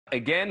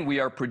Again, we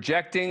are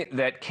projecting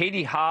that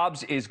Katie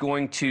Hobbs is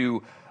going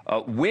to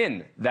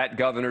win that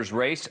governor's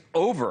race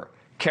over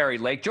Kari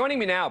Lake. Joining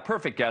me now,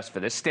 perfect guest for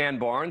this, Stan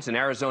Barnes, an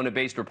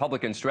Arizona-based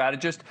Republican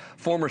strategist,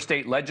 former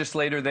state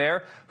legislator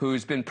there,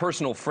 who's been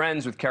personal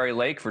friends with Kari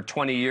Lake for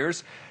 20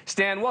 years.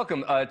 Stan,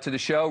 welcome to the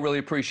show. Really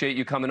appreciate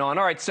you coming on.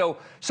 All right, so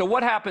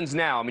what happens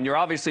now? I mean, you're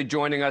obviously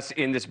joining us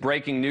in this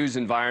breaking news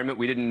environment.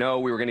 We didn't know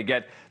we were going to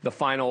get the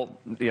final,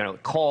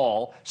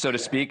 call, so to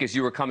speak, as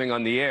you were coming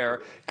on the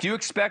air. Do you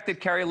expect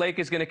that Kari Lake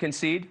is going to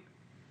concede?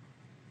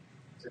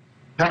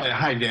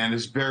 Hi, Dan.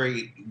 It's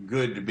very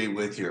good to be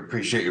with you.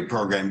 Appreciate your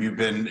program. You've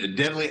been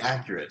deadly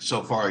accurate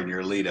so far in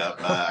your lead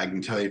up. I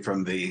can tell you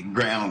from the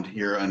ground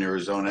here in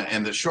Arizona.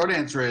 And the short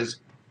answer is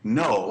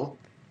no.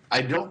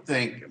 I don't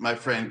think my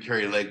friend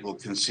Kari Lake will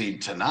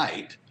concede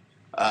tonight.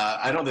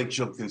 I don't think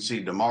she'll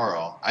concede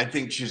tomorrow. I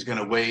think she's going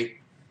to wait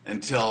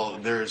until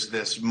there's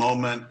this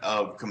moment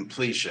of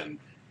completion.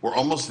 We're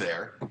almost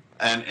there.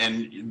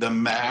 And the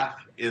math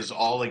is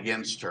all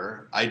against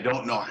her. I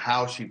don't know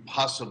how she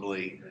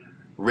possibly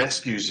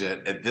rescues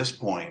it at this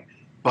point.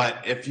 But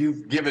if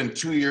you've given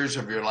 2 years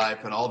of your life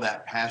and all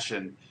that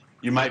passion,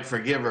 you might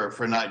forgive her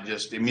for not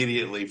just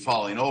immediately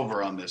falling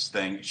over on this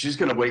thing. She's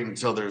going to wait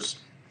until there's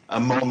a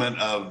moment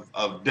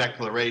of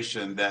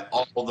declaration that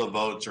all the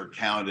votes are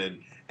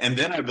counted. And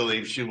then I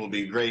believe she will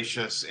be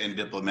gracious and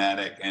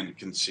diplomatic and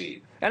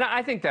concede. And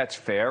I think that's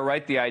fair,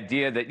 right? The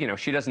idea that,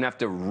 she doesn't have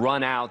to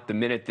run out the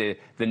minute the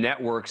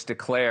networks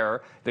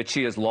declare that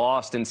she has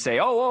lost and say,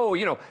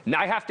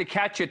 I have to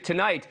catch it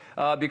tonight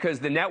because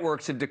the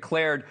networks have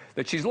declared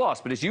that she's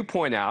lost. But as you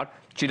point out,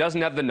 she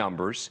doesn't have the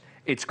numbers.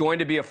 It's going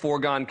to be a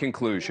foregone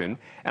conclusion.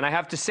 And I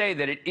have to say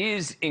that it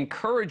is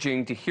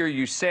encouraging to hear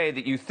you say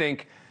that you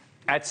think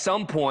at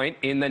some point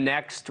in the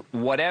next,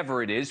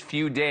 whatever it is,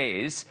 few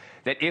days,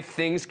 that if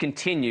things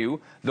continue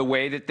the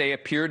way that they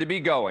appear to be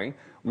going,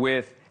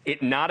 with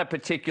it not a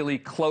particularly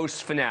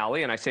close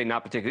finale, and I say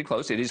not particularly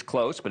close, it is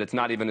close, but it's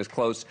not even as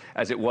close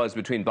as it was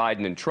between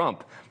Biden and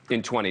Trump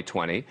in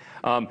 2020,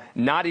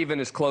 not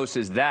even as close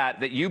as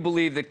that you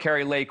believe that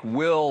Kari Lake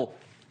will,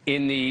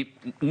 in the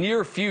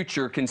near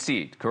future,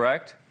 concede,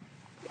 correct?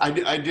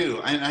 I do,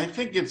 and I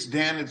think it's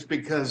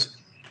because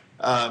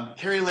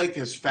Kari Lake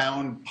has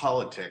found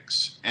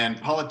politics, and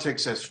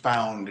politics has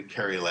found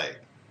Kari Lake.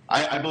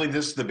 I believe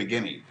this is the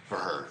beginning for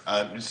her.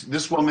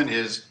 This woman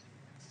is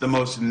the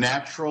most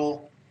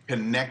natural,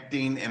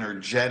 connecting,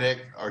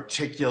 energetic,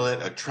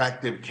 articulate,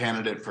 attractive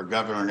candidate for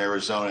governor in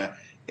Arizona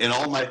in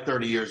all my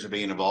 30 years of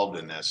being involved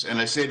in this. And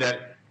I say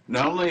that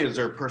not only as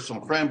her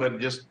personal friend, but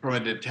just from a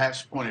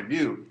detached point of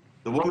view.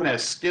 The woman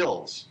has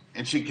skills,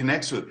 and she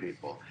connects with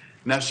people.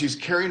 Now she's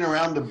carrying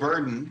around the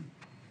burden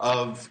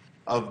of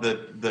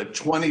the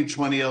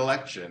 2020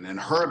 election, and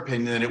her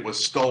opinion that it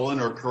was stolen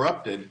or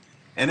corrupted.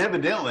 And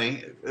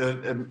evidently,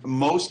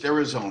 most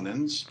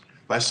Arizonans,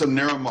 by some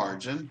narrow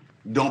margin,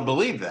 don't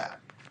believe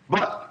that.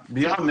 But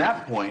beyond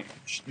that point,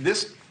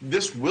 this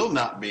will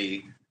not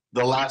be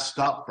the last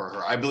stop for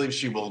her. I believe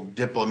she will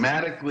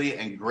diplomatically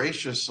and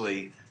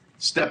graciously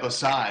step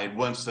aside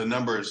once the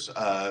numbers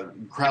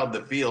crowd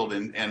the field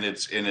and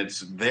it's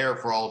there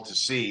for all to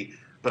see.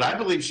 But I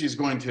believe she's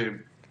going to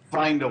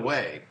find a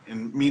way,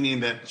 meaning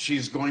that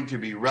she's going to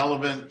be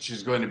relevant,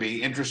 she's going to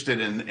be interested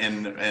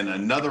in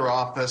another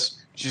office,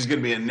 she's going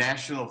to be a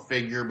national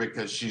figure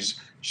because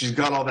she's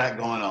got all that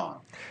going on.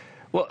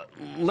 Well,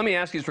 let me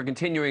ask you, for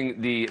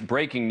continuing the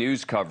breaking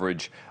news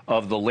coverage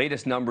of the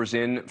latest numbers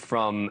in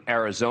from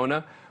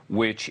Arizona,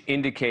 which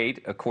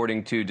indicate,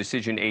 according to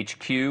Decision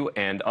HQ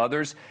and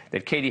others,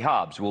 that Katie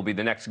Hobbs will be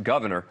the next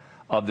governor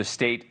of the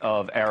state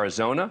of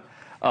Arizona.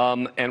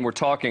 And we're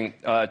talking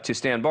to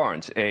Stan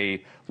Barnes,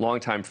 a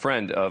longtime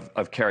friend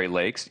of Kari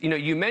Lake's.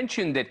 You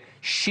mentioned that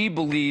she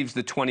believes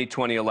the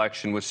 2020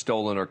 election was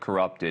stolen or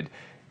corrupted.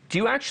 Do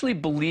you actually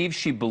believe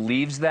she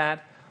believes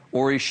that?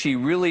 Or is she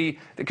really,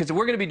 because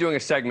we're going to be doing a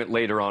segment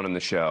later on in the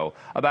show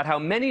about how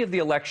many of the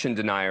election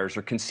deniers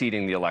are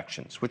conceding the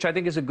elections, which I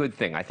think is a good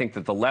thing. I think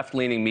that the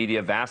left-leaning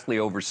media vastly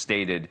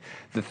overstated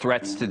the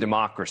threats to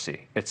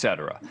democracy, et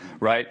cetera,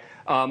 right?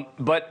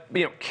 But,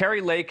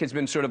 Kari Lake has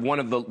been sort of one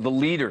of the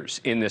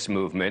leaders in this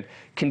movement,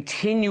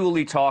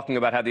 continually talking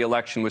about how the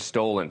election was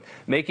stolen,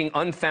 making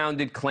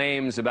unfounded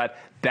claims about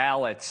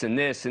ballots and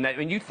this and that. I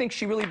mean, you think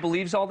she really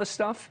believes all this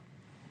stuff?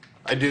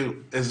 I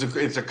do.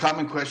 It's a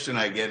common question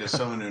I get as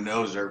someone who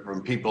knows her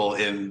from people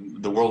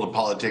in the world of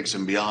politics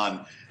and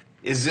beyond.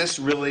 Is this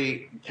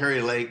really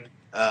Kari Lake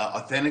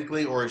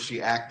authentically, or is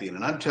she acting?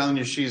 And I'm telling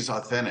you, she's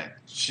authentic.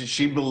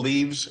 She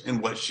believes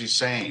in what she's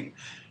saying.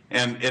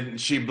 And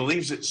she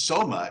believes it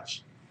so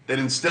much that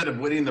instead of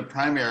winning the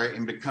primary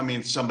and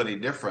becoming somebody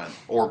different,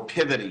 or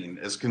pivoting,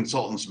 as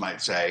consultants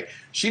might say,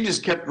 she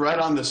just kept right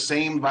on the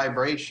same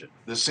vibration,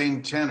 the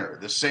same tenor,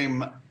 the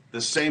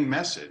same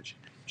message.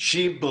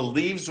 She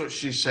believes what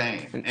she's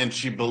saying, and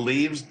she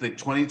believes the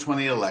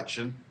 2020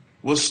 election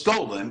was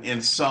stolen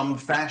in some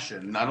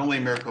fashion, not only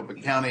in Maricopa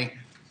County,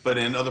 but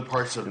in other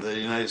parts of the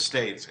United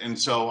States. And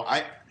so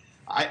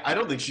I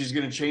don't think she's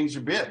going to change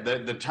a bit.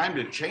 The time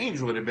to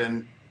change would have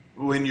been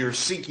when you're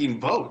seeking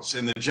votes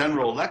in the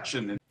general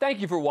election.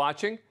 Thank you for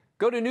watching.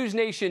 Go to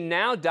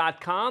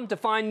newsnationnow.com to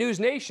find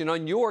NewsNation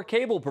on your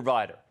cable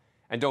provider.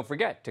 And don't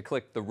forget to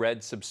click the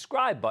red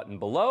subscribe button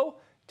below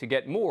to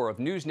get more of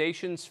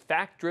NewsNation's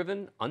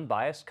fact-driven,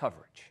 unbiased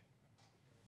coverage.